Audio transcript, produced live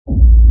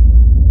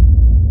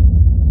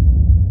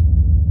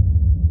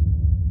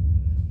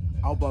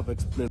hope I've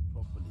explained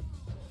properly.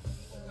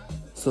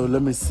 So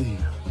let me see.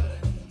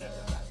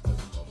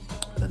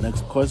 The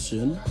next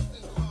question.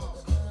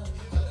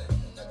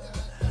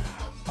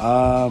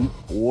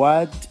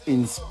 What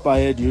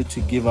inspired you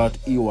to give out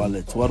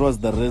e-wallets? What was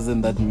the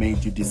reason that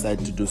made you decide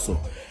to do so?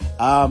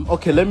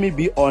 Okay, let me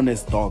be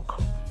honest,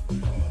 doc.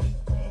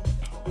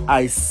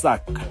 I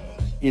suck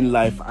in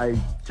life. I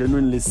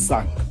genuinely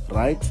suck,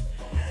 right?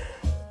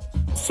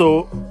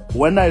 So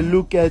when I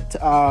look at,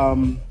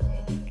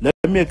 let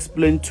me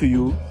explain to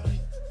you,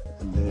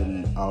 and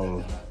then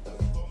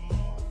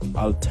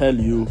I'll tell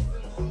you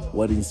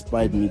what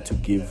inspired me to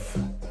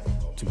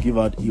give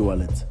out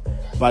e-wallets.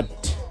 But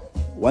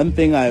one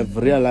thing I've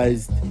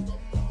realized,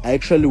 I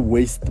actually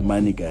waste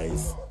money,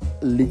 guys.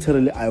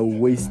 Literally, I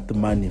waste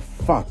money.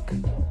 Fuck.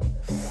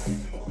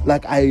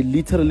 Like, I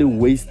literally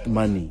waste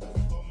money.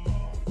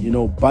 You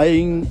know,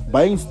 buying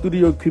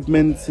studio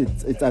equipment,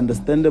 it's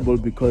understandable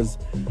because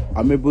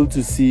I'm able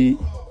to see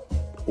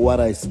what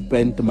I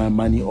spent my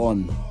money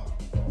on.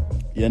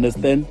 You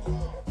understand?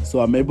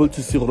 So I'm able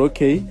to see,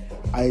 okay,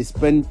 I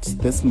spent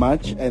this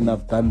much and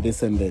I've done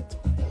this and that.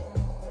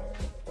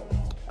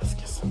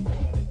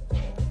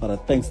 Alright,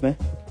 thanks, man.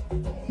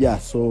 Yeah,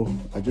 so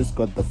I just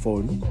got the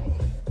phone.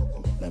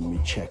 Let me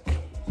check.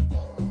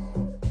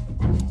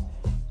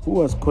 Who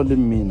was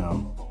calling me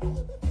now?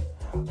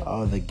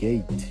 Oh, the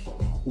gate.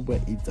 Uber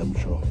Eats, I'm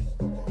sure.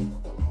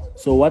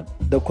 So what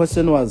the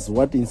question was,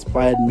 what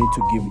inspired me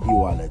to give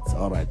e-wallets?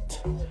 All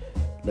right,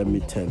 let me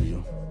tell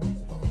you.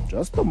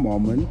 Just a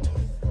moment.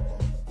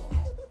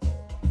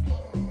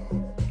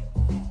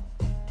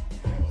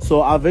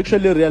 So I've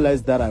actually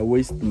realized that I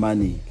waste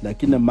money.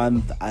 Like in a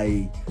month,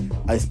 I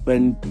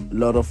spend a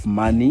lot of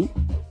money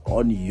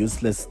on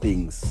useless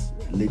things,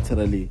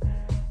 literally.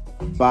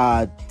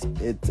 But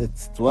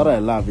it's what I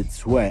love.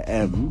 It's who I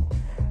am.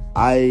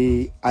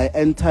 I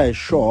enter a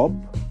shop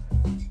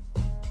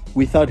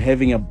without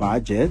having a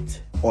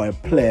budget or a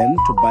plan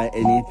to buy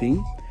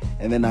anything,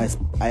 and then I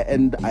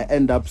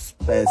end up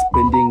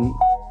spending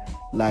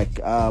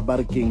like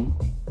barking.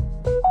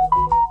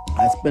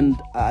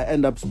 I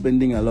end up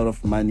spending a lot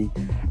of money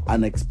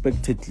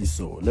unexpectedly.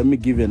 So let me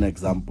give you an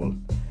example.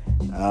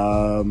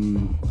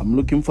 I'm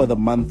looking for the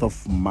month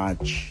of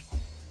March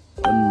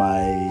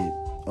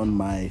on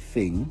my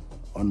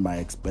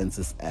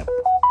expenses app.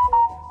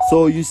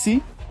 So you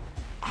see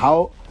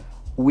how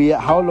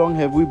long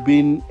have we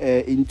been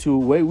into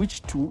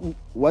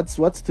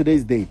what's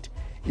today's date?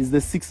 It's the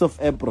 6th of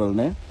April,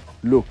 ne?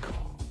 Look,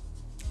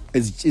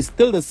 it's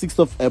still the 6th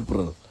of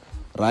April,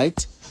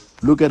 right?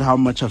 Look at how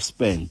much I've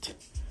spent.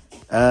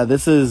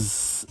 This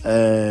is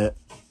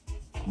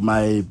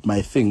my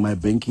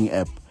banking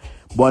app.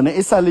 But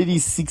it's already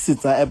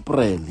 6th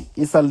April.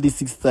 It's already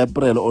 6th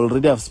April.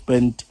 Already I've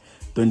spent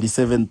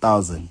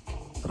 27,000,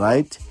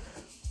 right?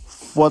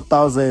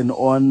 4,000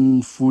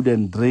 on food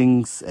and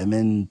drinks, and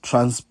then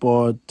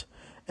transport,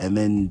 and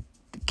then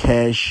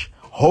cash.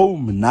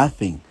 Home,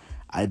 nothing.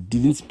 I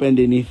didn't spend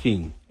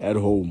anything at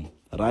home,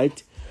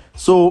 right?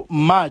 So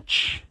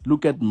March,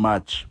 look at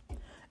March.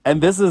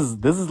 And this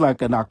is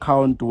like an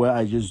account where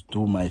I just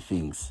do my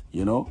things,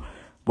 you know.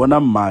 But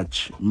on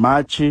March,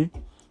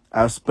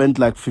 I've spent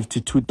like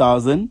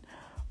 52,000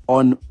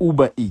 on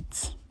Uber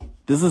Eats.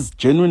 This is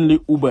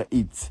genuinely Uber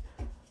Eats,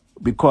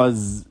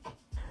 because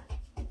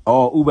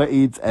Uber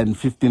Eats and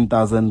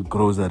 15,000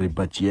 grocery.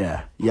 But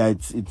yeah,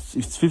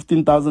 it's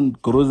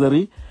 15,000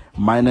 grocery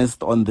minus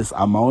on this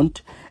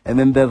amount, and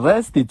then the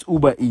rest it's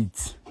Uber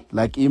Eats.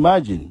 Like,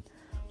 imagine.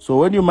 So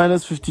when you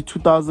minus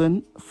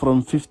 52,000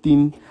 from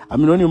 15,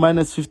 when you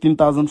minus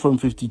 15,000 from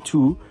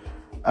 52,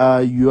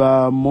 you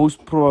are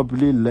most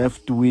probably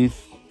left with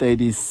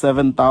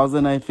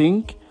 37,000, I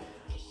think.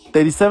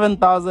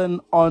 37,000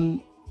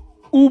 on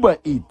Uber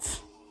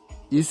Eats.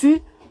 You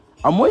see,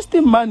 I'm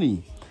wasting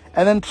money.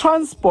 And then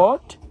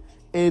transport,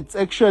 it's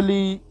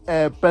actually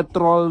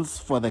petrols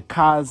for the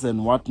cars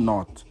and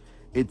whatnot.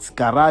 It's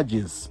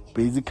garages,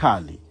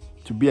 basically,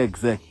 to be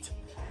exact.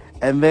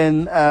 And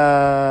then,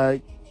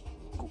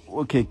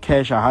 okay,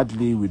 cash, I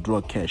hardly withdraw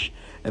cash.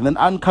 And then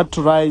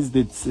uncategorized,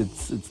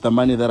 it's the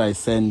money that I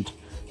send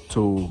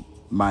to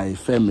my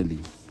family.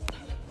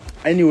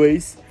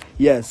 Anyways,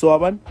 yeah, so I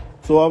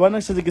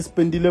actually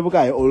spend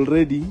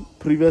already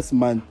previous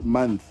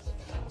month.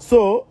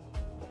 So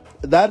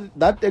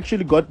that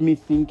actually got me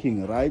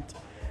thinking, right?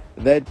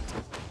 That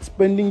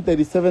spending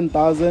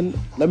 37,000,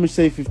 let me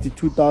say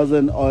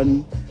 52,000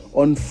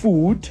 on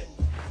food,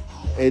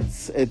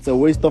 it's a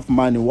waste of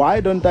money.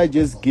 Why don't I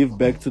just give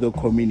back to the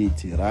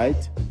community,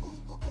 right?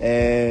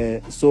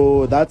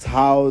 So that's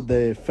how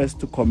the first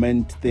to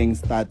comment thing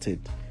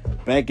started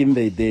back in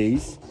the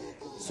days.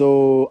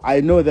 So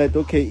I know that,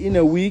 okay, in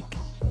a week,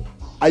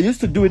 I used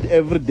to do it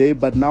every day,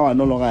 but now I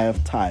no longer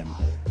have time,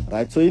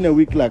 right? So in a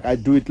week, like, I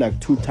do it like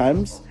 2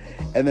 times.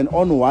 And then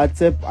on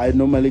WhatsApp, I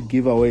normally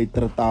give away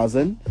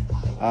 3,000,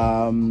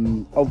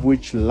 of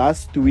which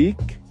last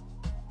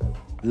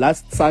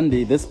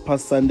Sunday, this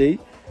past Sunday,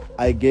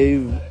 I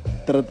gave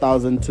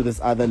 3,000 to this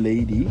other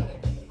lady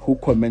who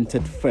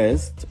commented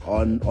first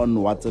on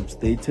WhatsApp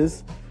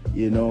status,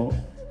 you know.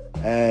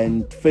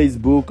 And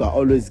Facebook, I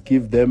always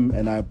give them,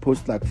 and I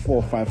post like 4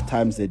 or 5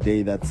 times a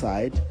day that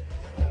side.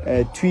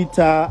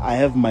 Twitter, I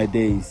have my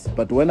days,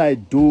 but when I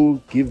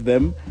do give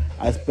them,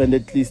 I spend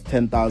at least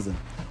 10,000.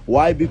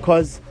 Why?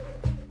 Because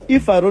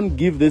if I don't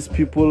give these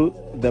people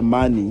the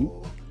money,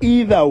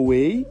 either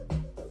way,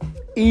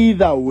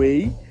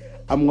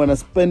 I'm gonna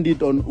spend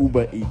it on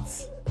Uber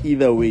Eats.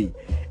 Either way.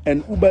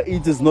 And Uber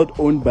Eats is not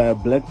owned by a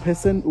black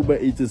person. Uber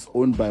Eats is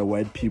owned by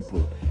white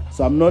people.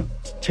 So I'm not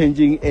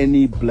changing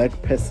any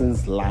black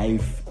person's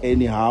life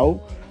anyhow,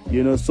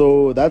 you know.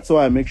 So that's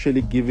why I'm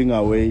actually giving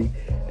away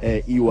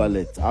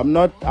e-wallet. I'm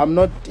not,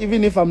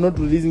 even if I'm not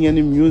releasing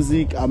any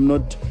music, I'm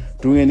not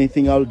doing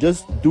anything, I'll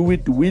just do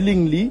it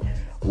willingly.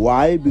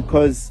 Why?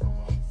 Because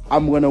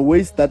I'm gonna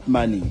waste that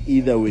money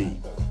either way.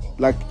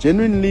 Like,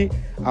 genuinely,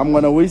 I'm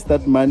gonna waste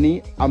that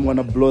money, I'm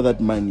gonna blow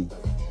that money.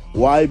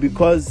 Why?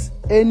 Because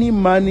any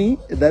money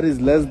that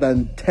is less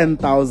than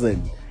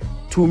 10,000,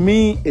 to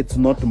me, it's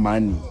not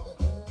money.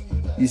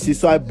 You see,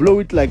 so I blow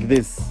it like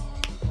this.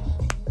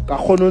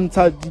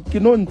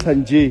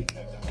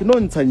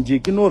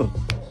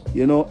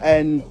 You know,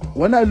 and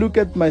when I look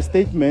at my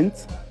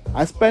statements,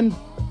 I spent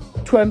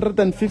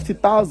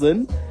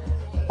 250,000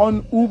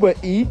 on Uber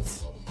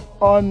Eats,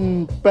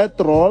 on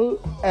petrol,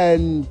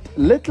 and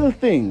little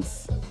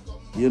things,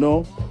 you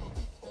know.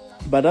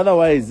 But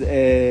otherwise,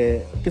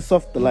 it's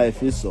soft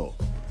life is so.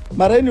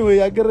 But anyway,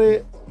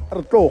 we're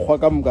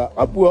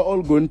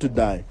all going to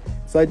die.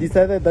 So I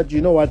decided that, you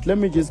know what, let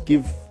me just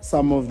give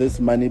some of this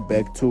money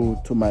back to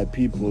my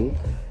people,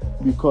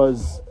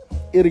 because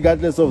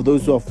regardless of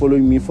those who are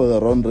following me for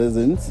the wrong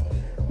reasons,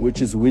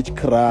 which is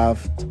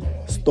witchcraft,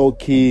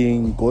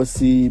 stalking,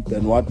 gossip,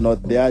 and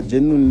whatnot, there are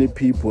genuinely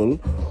people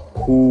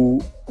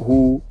who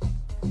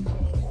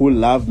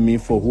love me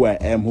for who I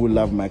am, who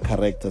love my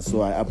character.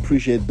 So I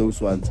appreciate those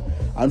ones.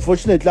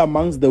 Unfortunately,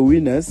 amongst the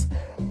winners,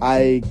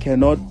 I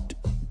cannot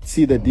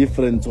see the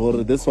difference,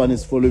 or this one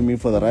is following me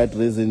for the right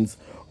reasons,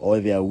 or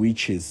they are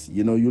witches.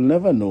 You know, you'll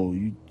never know.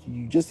 You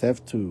just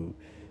have to,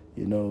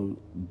 you know,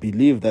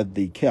 believe that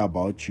they care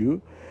about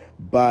you.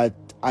 But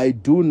I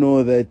do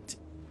know that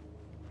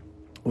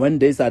when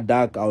days are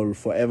dark, I will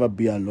forever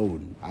be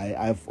alone.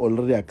 I've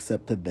already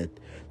accepted that.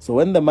 So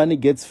when the money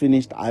gets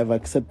finished, I've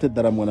accepted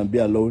that I'm going to be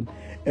alone.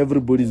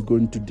 Everybody's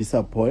going to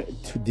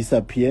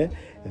disappear.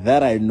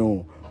 That I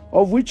know.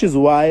 Of which is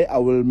why I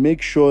will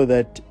make sure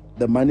that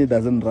the money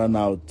doesn't run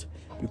out.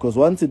 Because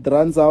once it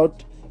runs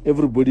out,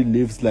 everybody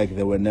lives like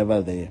they were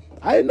never there.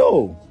 I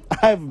know.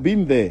 I've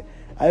been there.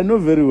 I know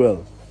very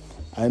well.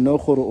 I know,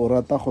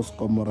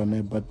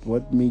 but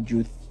what made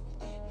you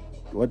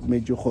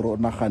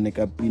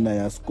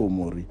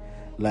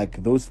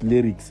like those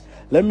lyrics?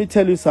 Let me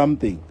tell you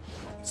something.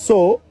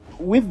 So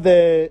with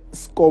the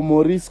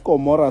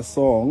Skomora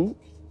song,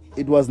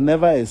 it was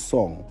never a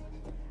song.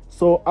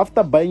 So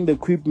after buying the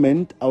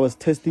equipment, I was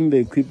testing the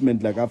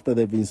equipment, like after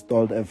they've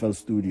installed FL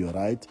Studio,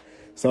 right?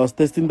 So I was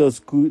testing the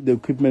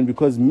equipment,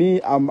 because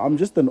me, I'm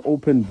just an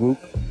open book.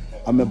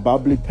 I'm a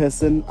bubbly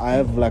person. I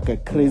have like a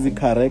crazy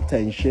character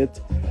and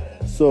shit.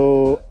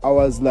 So I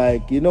was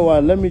like, you know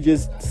what, let me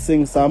just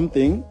sing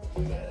something.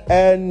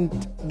 And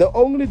the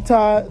only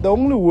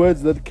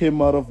words that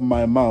came out of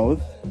my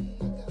mouth,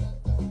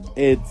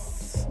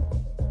 it's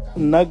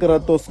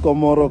Nagrato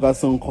Skomoro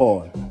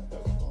Gasonkol.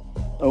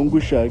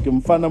 Angusha,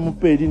 Kimfana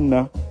Mupedi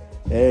na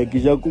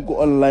Gijakuku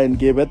online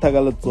gave a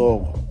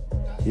tagalatso.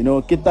 You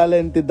know,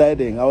 Kitalente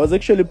Diding. I was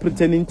actually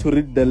pretending to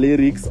read the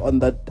lyrics on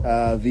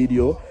that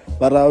video,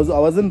 but I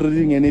wasn't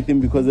reading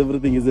anything because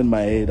everything is in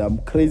my head. I'm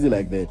crazy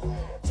like that.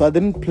 So I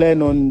didn't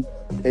plan on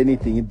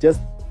anything. It just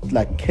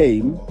like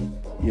came,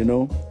 you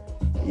know.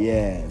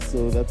 Yeah,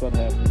 so that's what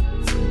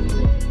happened.